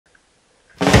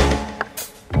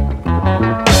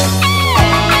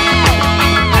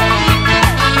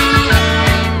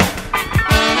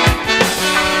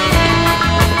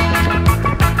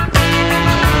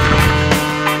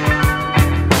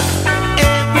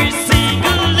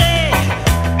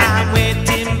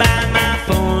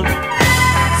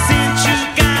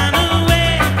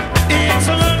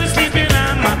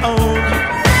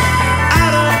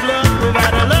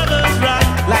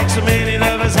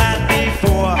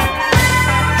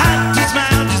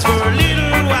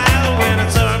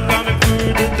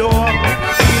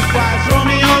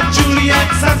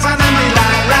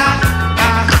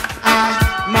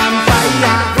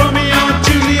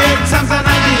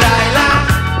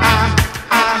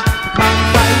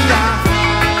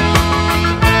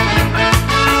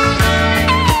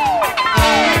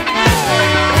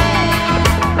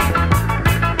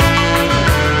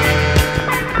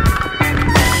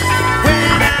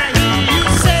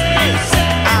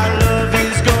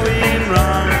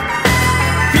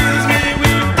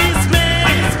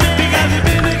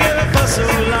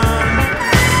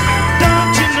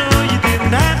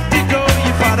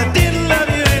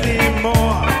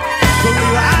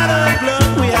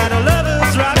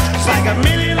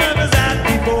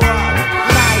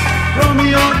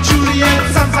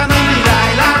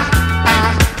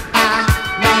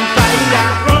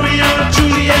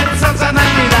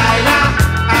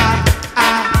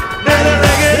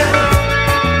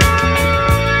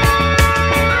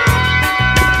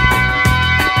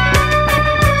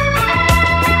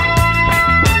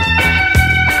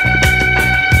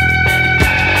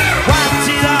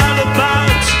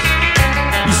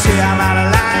say I'm out of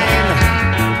line.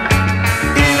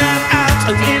 In and out,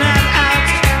 in and out.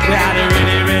 We had a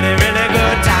really, really, really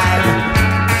good time.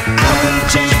 I will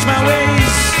change my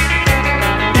ways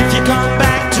if you come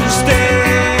back to stay.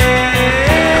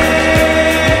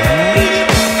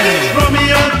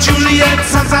 Romeo, Juliet,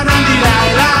 Samson and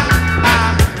Delilah.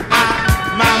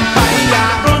 Vampire.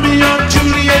 Romeo,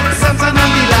 Juliet, Samson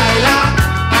and Delilah.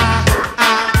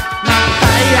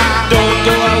 Vampire. Don't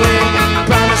go away.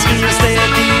 Promise me you'll stay,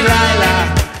 Delilah.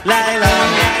 Lila.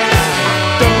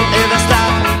 Don't ever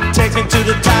stop. Take me to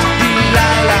the top,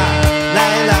 Delilah.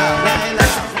 Lila.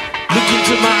 Look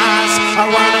into my eyes. I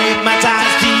wanna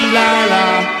hypnotize Delilah.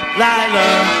 Lila.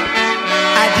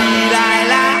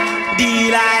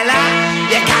 Delilah.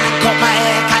 You can't cut my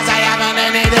hair 'cause I haven't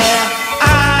any there.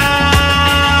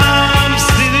 I'm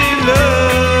still in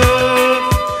love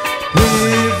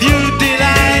with you,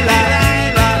 Delilah.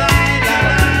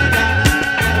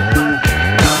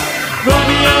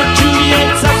 Romeo, Juliet,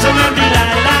 Samson and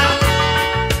Delilah.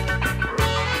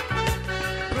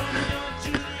 Romeo,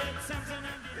 Juliet, Samson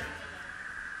and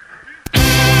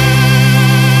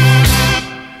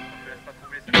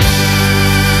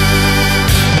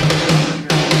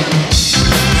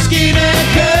Skinny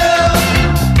girl,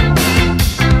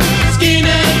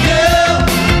 skinny girl,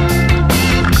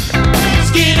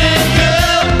 skinny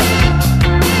girl,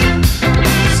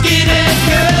 skinny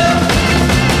girl.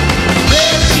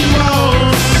 There she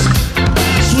was,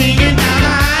 swinging down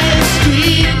the high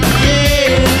street,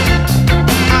 yeah.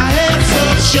 Her hair so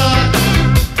short,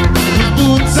 with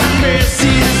boots and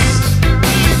braces.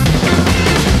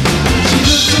 She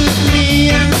looked at me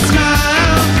and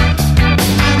smiled.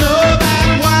 I know that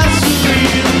was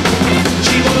real.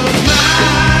 She was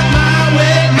my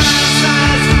weight, my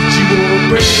size. She wore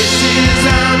braces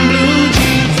and blue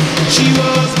jeans. She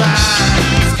was my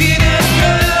skinny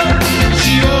girl.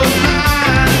 She was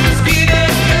my skinny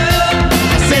girl.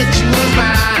 I said she was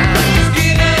my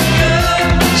skinny girl.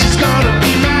 She's gonna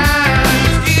be my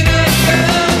skinny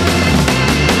girl.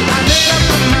 I made up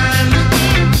my mind.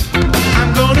 I'm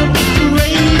gonna be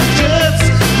courageous,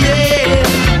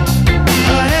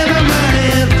 yeah. Ahead of my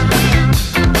head,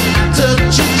 I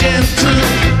touch you gentle.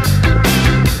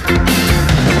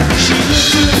 She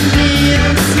looked at me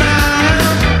and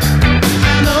smiled.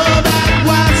 I know that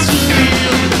was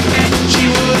real. She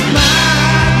was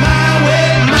my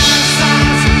weight, my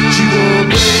size. She wore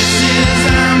braces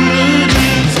and blue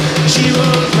jeans. She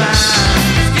was my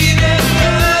skinny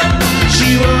girl. She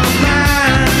was my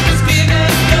skinny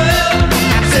girl.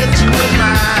 I said she was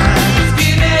my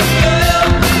skinny girl.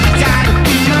 Gotta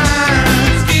be my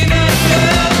skinny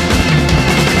girl.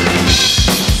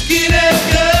 Skinny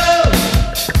girl.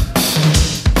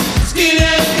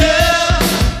 Skinny girl.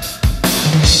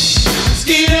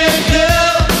 Skinny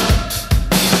girl.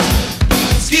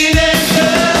 Skinny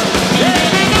girl.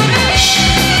 She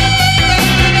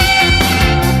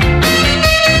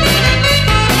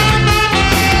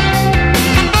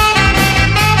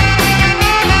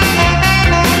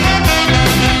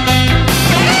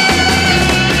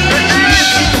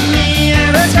looked at me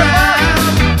and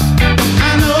smiled. I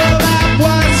know that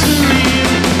was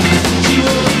real. She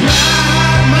was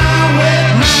my weight,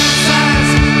 my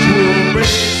size. She wore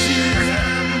braces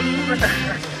and blue jeans.